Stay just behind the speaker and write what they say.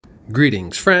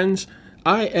Greetings, friends.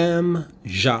 I am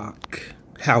Jacque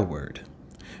Howard.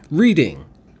 Reading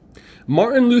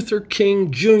Martin Luther King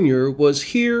Jr. Was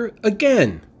Here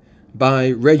Again by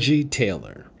Regi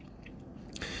Taylor.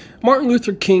 Martin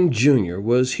Luther King Jr.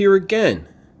 was here again.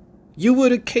 You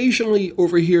would occasionally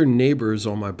overhear neighbors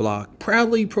on my block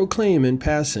proudly proclaim in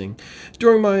passing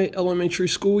during my elementary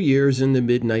school years in the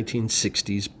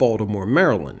mid-1960s Baltimore,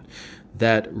 Maryland,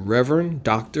 that Reverend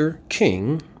Dr.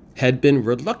 King had been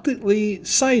reluctantly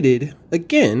cited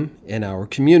again in our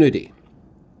community.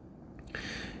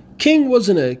 King was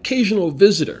an occasional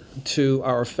visitor to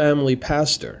our family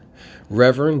pastor,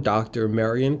 Reverend Dr.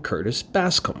 Marion Curtis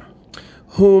Bascom,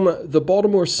 whom the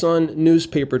Baltimore Sun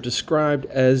newspaper described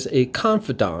as a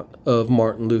confidant of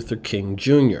Martin Luther King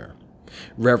Jr.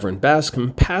 Reverend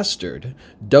Bascom pastored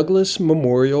Douglas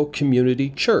Memorial Community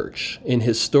Church in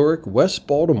historic West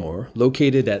Baltimore,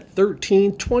 located at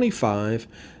 1325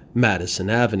 Madison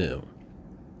Avenue.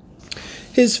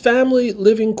 His family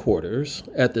living quarters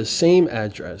at the same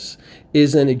address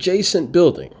is an adjacent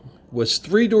building, was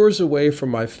 3 doors away from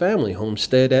my family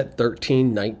homestead at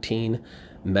 1319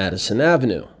 Madison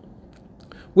Avenue.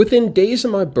 Within days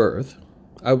of my birth,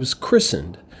 I was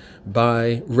christened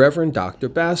by Reverend Dr.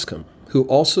 Bascom, who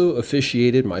also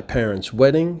officiated my parents'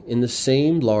 wedding in the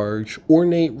same large,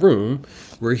 ornate room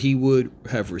where he would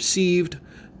have received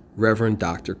Reverend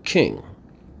Dr. King.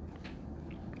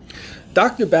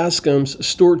 Dr. Bascom's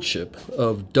stewardship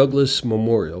of Douglas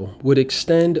Memorial would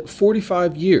extend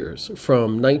 45 years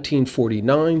from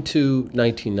 1949 to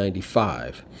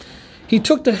 1995. He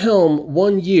took the helm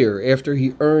 1 year after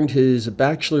he earned his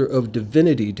Bachelor of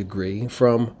Divinity degree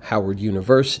from Howard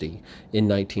University in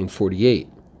 1948.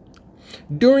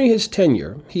 During his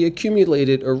tenure, he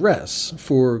accumulated arrests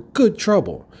for good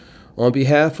trouble on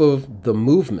behalf of the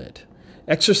movement,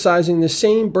 exercising the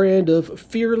same brand of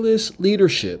fearless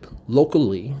leadership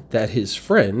locally that his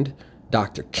friend,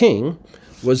 Dr. King,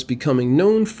 was becoming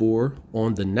known for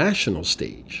on the national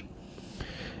stage.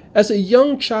 As a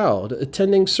young child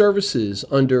attending services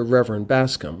under Reverend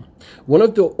Bascom, one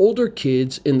of the older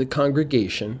kids in the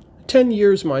congregation, 10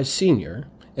 years my senior,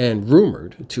 and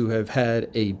rumored to have had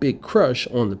a big crush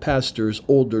on the pastor's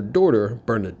older daughter,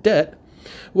 Bernadette,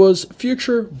 was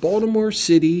future Baltimore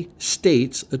City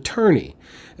State's attorney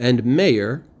and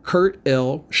Mayor Kurt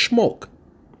L. Schmoke,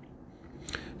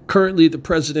 currently the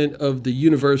president of the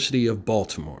University of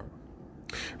Baltimore.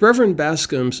 Reverend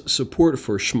Bascom's support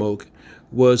for Schmoke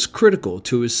was critical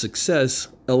to his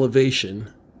successful elevation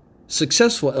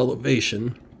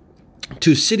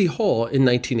to City Hall in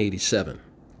 1987.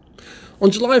 On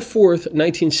July 4th,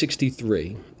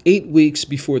 1963, 8 weeks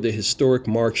before the historic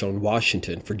March on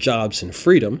Washington for Jobs and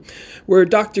Freedom, where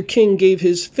Dr. King gave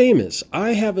his famous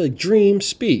I Have a Dream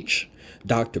speech,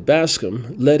 Dr.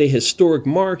 Bascom led a historic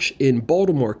march in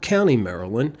Baltimore County,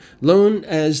 Maryland, known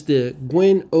as the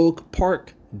Gwynn Oak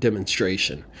Park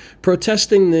demonstration,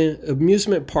 protesting the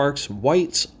amusement park's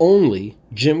whites-only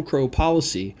Jim Crow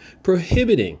policy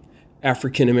prohibiting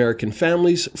African American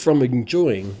families from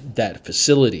enjoying that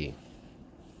facility.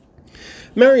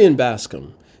 Marion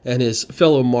Bascom and his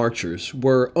fellow marchers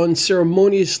were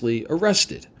unceremoniously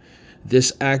arrested.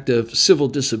 This act of civil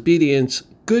disobedience,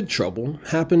 good trouble,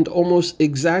 happened almost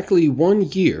exactly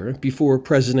 1 year before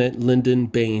President Lyndon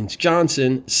Baines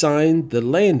Johnson signed the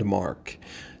landmark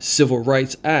Civil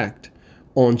Rights Act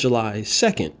on July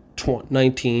 2nd,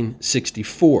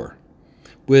 1964,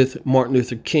 with Martin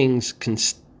Luther King's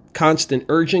constant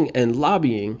urging and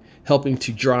lobbying helping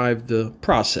to drive the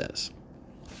process.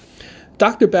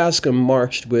 Dr. Bascom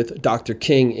marched with Dr.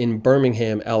 King in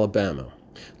Birmingham, Alabama,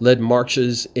 led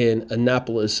marches in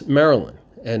Annapolis, Maryland,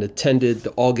 and attended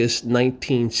the August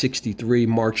 1963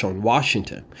 March on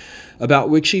Washington, about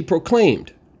which he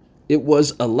proclaimed, "It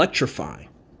was electrifying."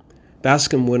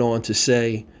 Bascom went on to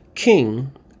say, King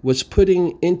was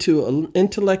putting into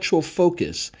intellectual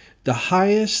focus the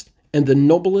highest and the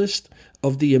noblest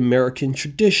of the American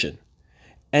tradition,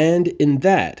 and in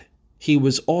that, he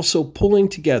was also pulling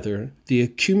together the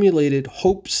accumulated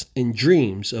hopes and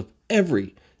dreams of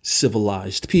every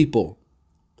civilized people.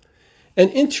 An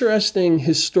interesting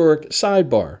historic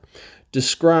sidebar,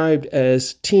 described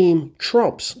as Team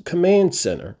Trump's command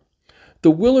center, the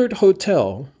Willard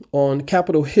Hotel on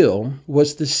Capitol Hill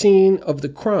was the scene of the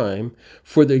crime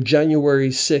for the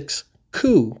January 6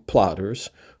 coup plotters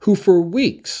who for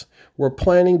weeks were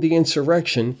planning the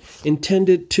insurrection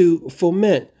intended to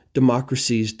foment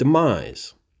democracy's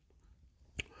demise.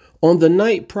 On the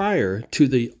night prior to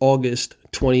the August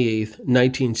 28,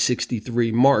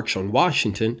 1963 March on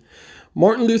Washington,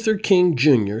 Martin Luther King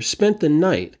Jr. spent the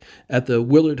night at the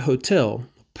Willard Hotel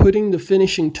putting the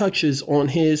finishing touches on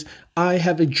his "I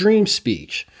Have a Dream"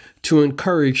 speech to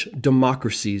encourage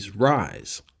democracy's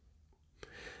rise.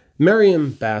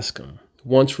 Marion Bascom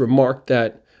once remarked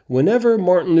that whenever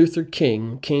Martin Luther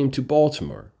King came to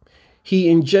Baltimore, he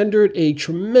engendered a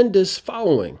tremendous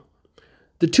following.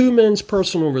 The two men's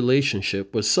personal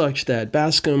relationship was such that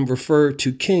Bascom referred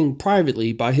to King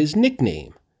privately by his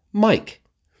nickname, Mike.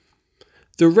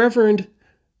 The Reverend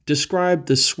described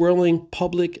the swirling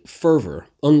public fervor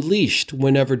unleashed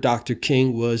whenever Dr.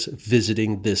 King was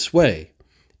visiting this way.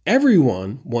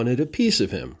 Everyone wanted a piece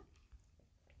of him.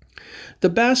 The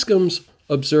Bascoms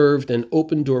observed an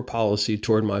open-door policy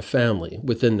toward my family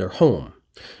within their home.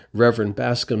 Reverend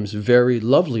Bascom's very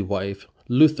lovely wife,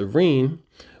 Lutherine,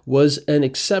 was an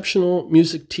exceptional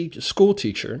school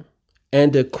teacher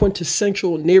and a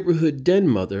quintessential neighborhood den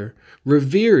mother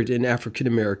revered in African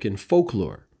American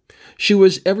folklore. She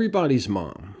was everybody's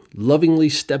mom, lovingly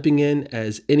stepping in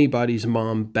as anybody's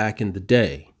mom back in the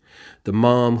day. The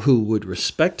mom who would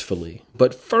respectfully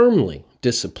but firmly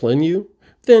discipline you,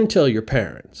 then tell your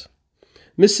parents.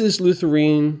 Mrs.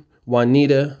 Lutherine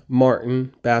Juanita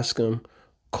Martin Bascom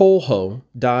Colho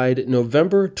died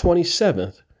November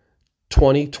 27th,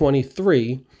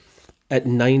 2023, at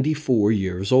 94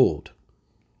 years old.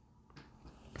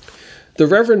 The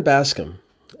Reverend Bascom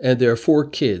and their 4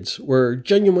 kids were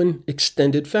genuine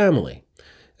extended family.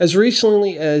 As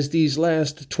recently as these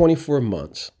last 24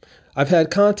 months, I've had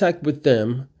contact with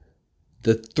them,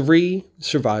 the 3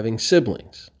 surviving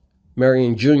siblings.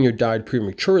 Marion Jr. died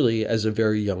prematurely as a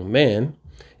very young man.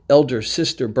 Elder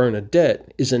sister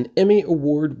Bernadette is an Emmy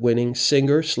Award-winning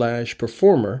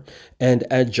singer/performer and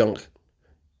adjunct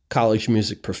college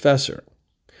music professor.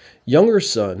 Younger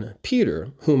son, Peter,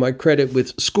 whom I credit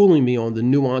with schooling me on the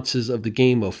nuances of the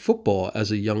game of football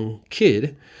as a young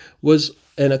kid, was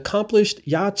an accomplished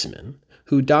yachtsman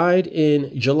who died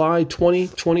in July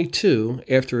 2022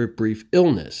 after a brief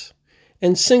illness.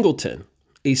 And Singleton,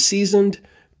 a seasoned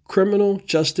criminal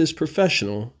justice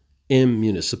professional in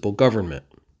municipal government.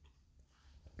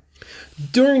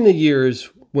 During the years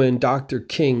when Dr.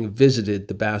 King visited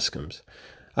the Bascoms,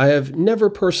 I have never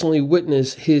personally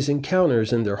witnessed his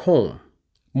encounters in their home.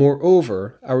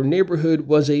 Moreover, our neighborhood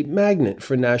was a magnet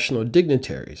for national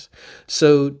dignitaries,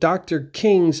 so Dr.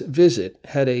 King's visit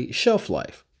had a shelf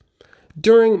life.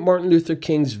 During Martin Luther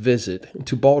King's visit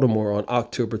to Baltimore on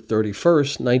October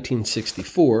 31st,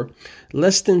 1964,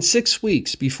 less than 6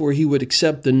 weeks before he would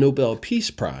accept the Nobel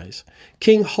Peace Prize,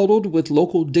 King huddled with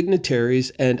local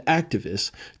dignitaries and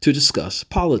activists to discuss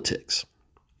politics.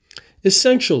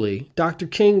 Essentially, Dr.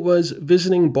 King was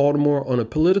visiting Baltimore on a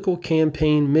political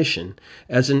campaign mission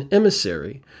as an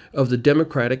emissary of the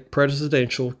Democratic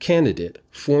presidential candidate,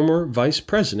 former Vice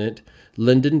President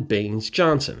Lyndon Baines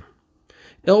Johnson.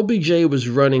 LBJ was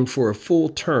running for a full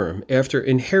term after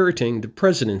inheriting the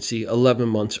presidency 11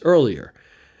 months earlier,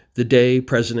 the day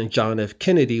President John F.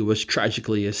 Kennedy was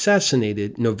tragically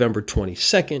assassinated November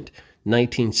 22,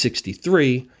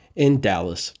 1963, in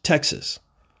Dallas, Texas.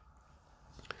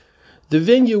 The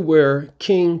venue where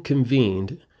King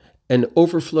convened an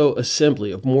overflow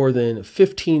assembly of more than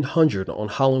 1,500 on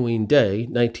Halloween Day,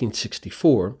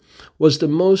 1964, was the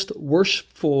most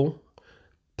worshipful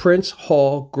Prince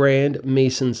Hall Grand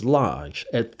Masons Lodge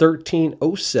at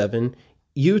 1307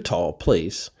 Utah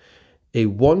Place, a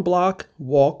 1-block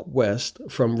walk west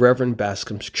from Reverend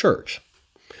Bascom's church.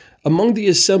 Among the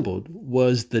assembled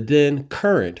was the then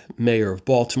current mayor of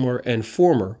Baltimore and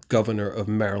former governor of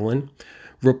Maryland,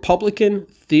 Republican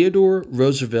Theodore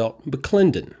Roosevelt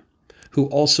McClendon, who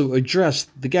also addressed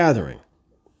the gathering.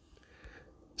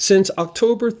 Since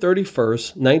October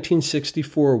 31st,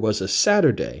 1964 was a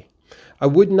Saturday, I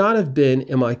would not have been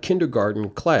in my kindergarten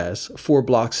class 4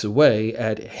 blocks away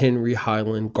at Henry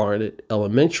Highland Garnet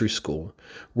Elementary School,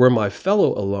 where my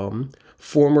fellow alum,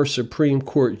 former Supreme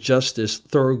Court Justice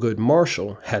Thurgood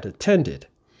Marshall, had attended.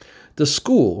 The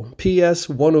school, PS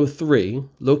 103,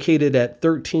 located at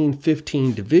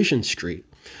 1315 Division Street,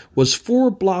 was 4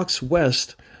 blocks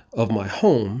west of my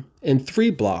home and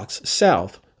 3 blocks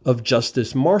south of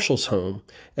Justice Marshall's home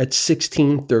at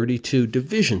 1632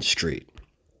 Division Street.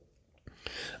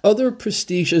 Other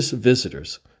prestigious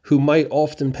visitors who might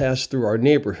often pass through our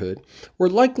neighborhood were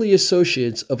likely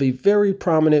associates of a very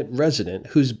prominent resident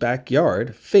whose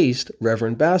backyard faced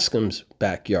Reverend Bascom's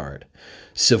backyard,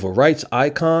 civil rights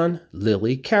icon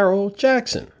Lily Carroll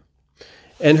Jackson,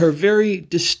 and her very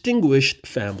distinguished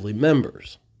family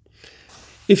members.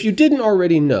 If you didn't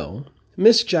already know,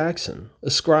 Miss Jackson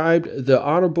ascribed the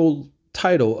honorable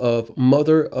title of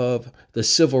Mother of the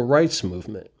Civil Rights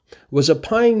Movement was a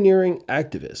pioneering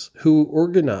activist who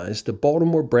organized the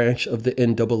Baltimore branch of the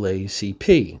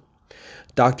NAACP.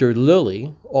 Dr.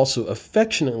 Lilly, also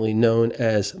affectionately known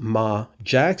as Ma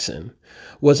Jackson,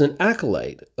 was an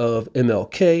acolyte of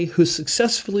MLK who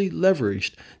successfully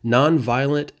leveraged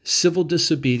nonviolent civil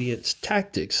disobedience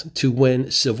tactics to win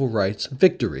civil rights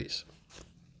victories.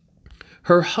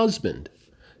 Her husband,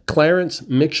 Clarence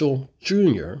Mitchell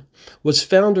Jr., was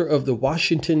founder of the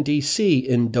Washington, D.C.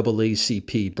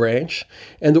 NAACP branch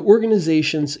and the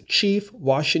organization's chief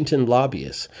Washington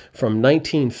lobbyist from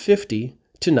 1950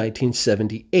 to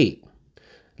 1978.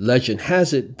 Legend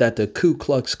has it that the Ku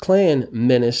Klux Klan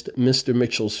menaced Mr.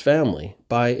 Mitchell's family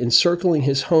by encircling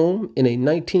his home in a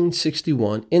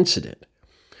 1961 incident.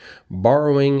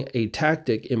 Borrowing a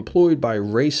tactic employed by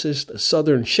racist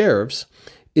Southern sheriffs,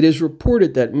 it is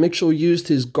reported that Mitchell used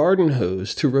his garden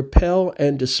hose to repel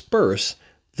and disperse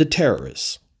the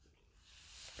terrorists.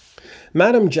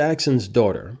 Madam Jackson's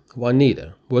daughter,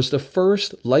 Juanita, was the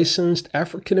first licensed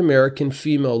African-American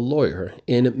female lawyer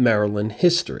in Maryland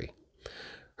history.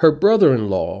 Her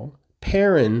brother-in-law,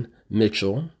 Perrin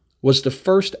Mitchell, was the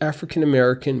first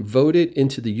African-American voted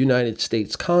into the United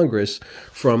States Congress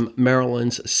from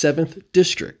Maryland's 7th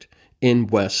District in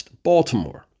West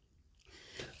Baltimore.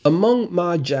 Among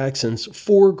Ma Jackson's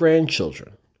 4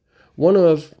 grandchildren,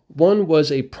 one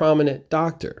was a prominent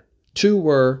doctor, 2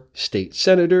 were state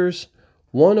senators,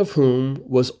 one of whom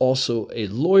was also a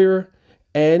lawyer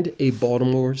and a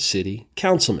Baltimore City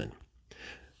councilman.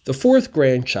 The 4th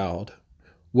grandchild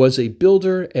was a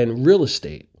builder and real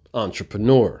estate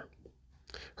entrepreneur.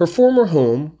 Her former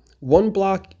home, 1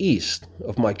 block east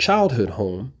of my childhood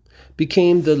home,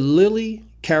 became the Lillie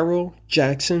Carroll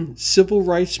Jackson Civil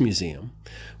Rights Museum,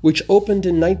 which opened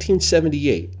in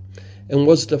 1978 and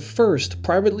was the first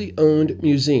privately owned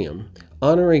museum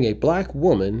honoring a Black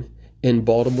woman in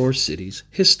Baltimore City's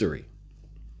history.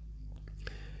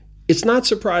 It's not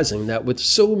surprising that with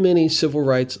so many civil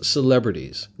rights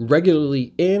celebrities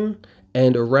regularly in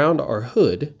and around our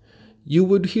hood, you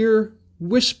would hear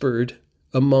whispered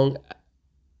among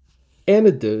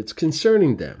anecdotes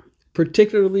concerning them,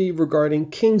 particularly regarding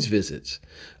King's visits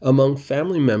among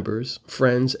family members,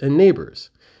 friends, and neighbors,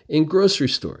 in grocery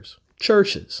stores,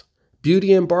 churches,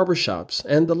 beauty and barbershops,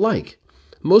 and the like,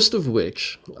 most of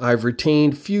which I've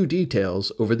retained few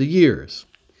details over the years.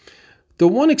 The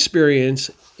one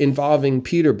experience involving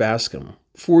Peter Bascom,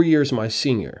 4 years my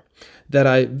senior, that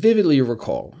I vividly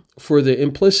recall for the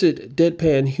implicit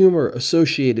deadpan humor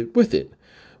associated with it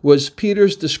was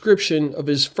Peter's description of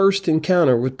his first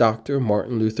encounter with Dr.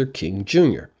 Martin Luther King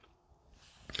Jr.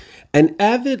 An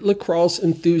avid lacrosse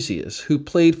enthusiast who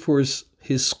played for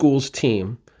his school's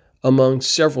team among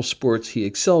several sports he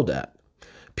excelled at,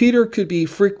 Peter could be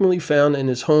frequently found in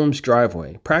his home's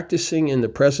driveway, practicing in the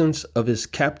presence of his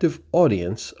captive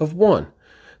audience of 1,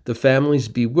 the family's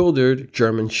bewildered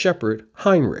German shepherd,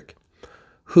 Heinrich,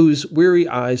 whose weary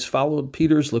eyes followed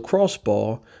Peter's lacrosse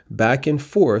ball back and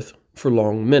forth for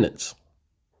long minutes.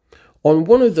 On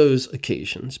one of those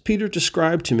occasions, Peter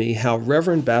described to me how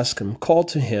Reverend Bascom called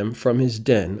to him from his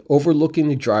den overlooking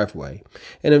the driveway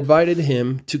and invited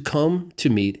him to come to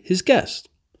meet his guest.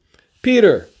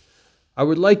 "Peter, I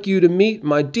would like you to meet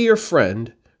my dear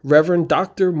friend, Reverend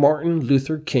Dr. Martin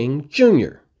Luther King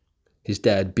Jr." His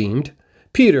dad beamed.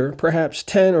 Peter, perhaps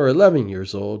 10 or 11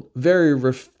 years old, very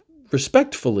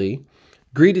respectfully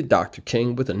greeted Dr.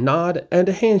 King with a nod and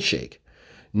a handshake,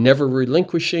 never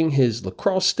relinquishing his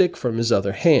lacrosse stick from his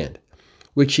other hand,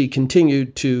 which he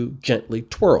continued to gently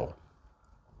twirl.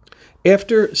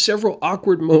 After several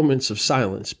awkward moments of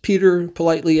silence, Peter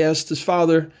politely asked his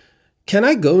father, "Can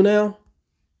I go now?"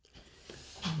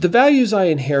 The values I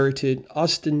inherited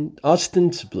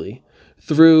ostensibly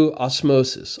through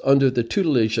osmosis under the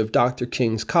tutelage of Dr.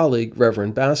 King's colleague,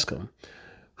 Reverend Bascom,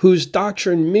 whose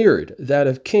doctrine mirrored that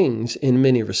of King's in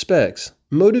many respects,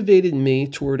 motivated me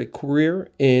toward a career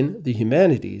in the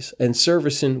humanities and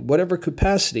service in whatever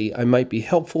capacity I might be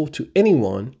helpful to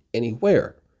anyone,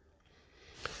 anywhere.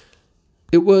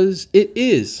 It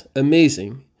is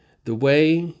amazing the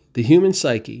way the human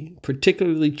psyche,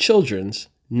 particularly children's,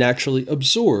 naturally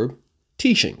absorb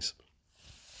teachings.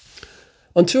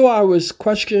 Until I was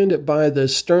questioned by the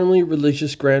sternly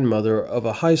religious grandmother of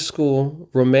a high school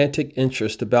romantic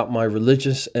interest about my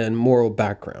religious and moral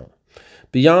background,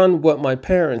 beyond what my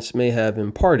parents may have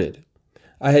imparted,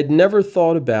 I had never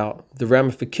thought about the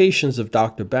ramifications of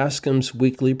Dr. Bascom's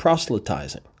weekly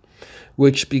proselytizing,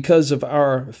 which, because of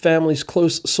our family's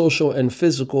close social and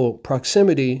physical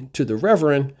proximity to the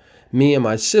Reverend, me and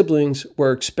my siblings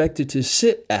were expected to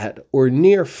sit at or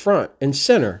near front and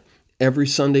center every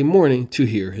Sunday morning to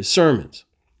hear his sermons.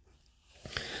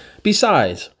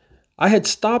 Besides, I had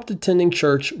stopped attending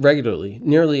church regularly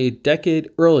nearly a decade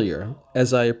earlier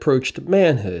as I approached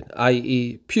manhood,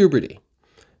 i.e., puberty.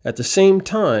 At the same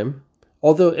time,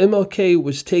 although MLK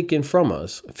was taken from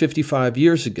us 55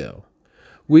 years ago,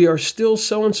 we are still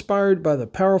so inspired by the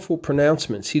powerful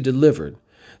pronouncements he delivered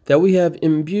that we have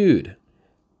imbued,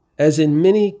 as in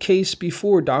many cases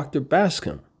before Dr.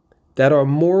 Bascom, that our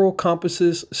moral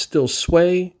compasses still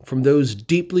sway from those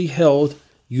deeply held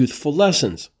youthful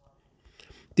lessons.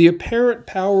 The apparent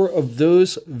power of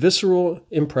those visceral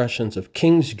impressions of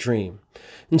King's dream,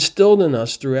 instilled in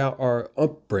us throughout our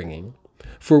upbringing,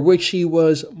 for which he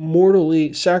was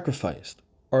mortally sacrificed,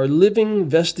 are living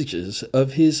vestiges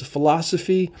of his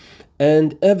philosophy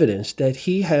and evidence that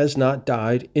he has not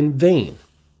died in vain.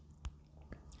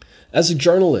 As a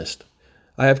journalist,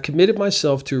 I have committed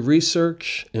myself to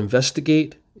research,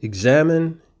 investigate,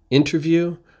 examine,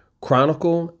 interview,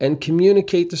 chronicle, and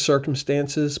communicate the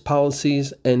circumstances,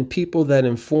 policies, and people that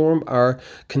inform our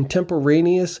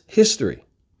contemporaneous history,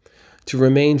 to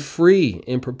remain free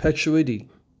in perpetuity.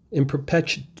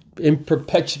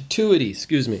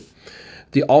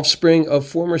 The offspring of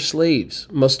former slaves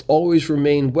must always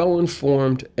remain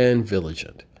well-informed and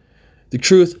vigilant. The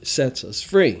truth sets us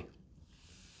free.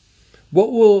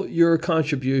 What will your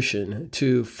contribution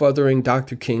to furthering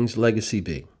Dr. King's legacy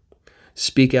be?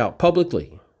 Speak out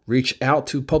publicly. Reach out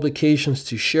to publications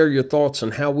to share your thoughts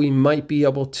on how we might be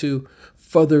able to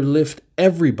further lift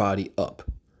everybody up.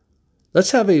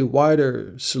 Let's have a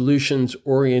wider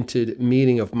solutions-oriented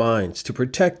meeting of minds to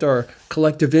protect our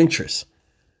collective interests.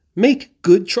 Make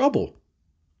good trouble.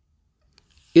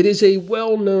 It is a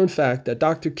well-known fact that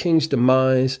Dr. King's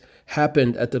demise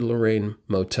happened at the Lorraine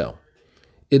Motel.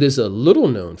 It is a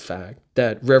little-known fact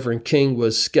that Reverend King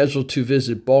was scheduled to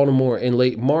visit Baltimore in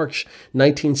late March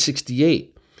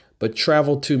 1968, but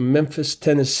traveled to Memphis,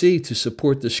 Tennessee to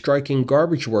support the striking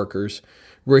garbage workers,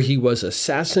 where he was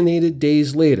assassinated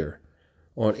days later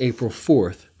on April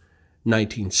 4th,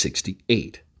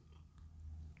 1968.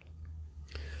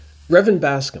 Reverend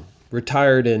Bascom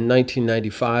retired in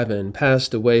 1995 and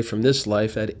passed away from this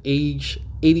life at age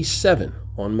 87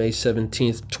 on May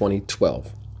 17th,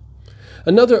 2012.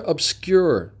 Another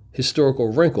obscure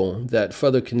historical wrinkle that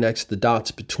further connects the dots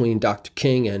between Dr.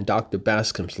 King and Dr.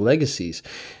 Bascom's legacies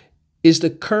is the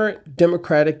current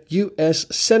Democratic U.S.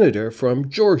 Senator from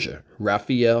Georgia,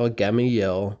 Raphael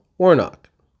Gamaliel Warnock.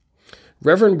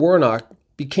 Reverend Warnock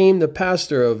became the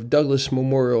pastor of Douglas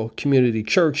Memorial Community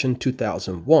Church in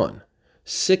 2001,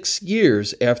 6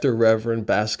 years after Reverend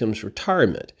Bascom's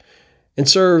retirement, and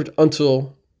served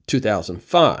until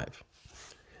 2005.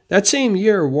 That same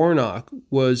year, Warnock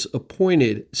was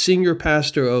appointed senior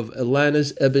pastor of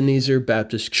Atlanta's Ebenezer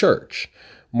Baptist Church,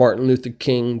 Martin Luther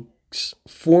King's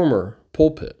former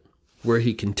pulpit, where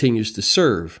he continues to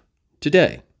serve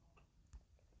today.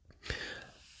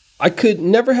 I could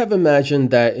never have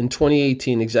imagined that in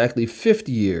 2018, exactly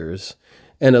 50 years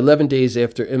and 11 days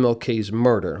after MLK's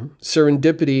murder,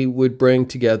 serendipity would bring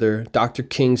together Dr.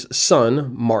 King's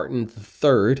son, Martin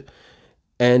III,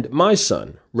 and my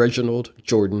son, Reginald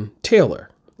Jordan Taylor,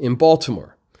 in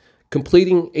Baltimore,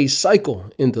 completing a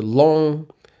cycle in the long,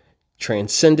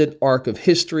 transcendent arc of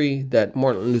history that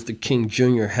Martin Luther King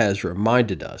Jr. has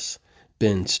reminded us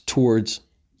bends towards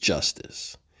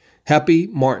justice. Happy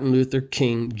Martin Luther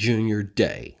King Jr.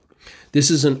 Day. This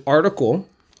is an article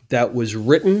that was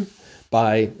written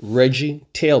by Regi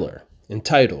Taylor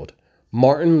entitled,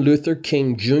 Martin Luther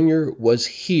King Jr. was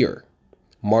here.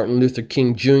 Martin Luther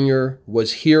King Jr.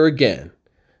 was here again.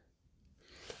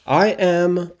 I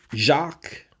am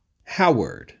Jacque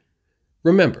Howard.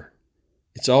 Remember,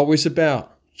 it's always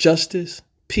about justice,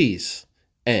 peace,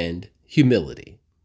 and humility.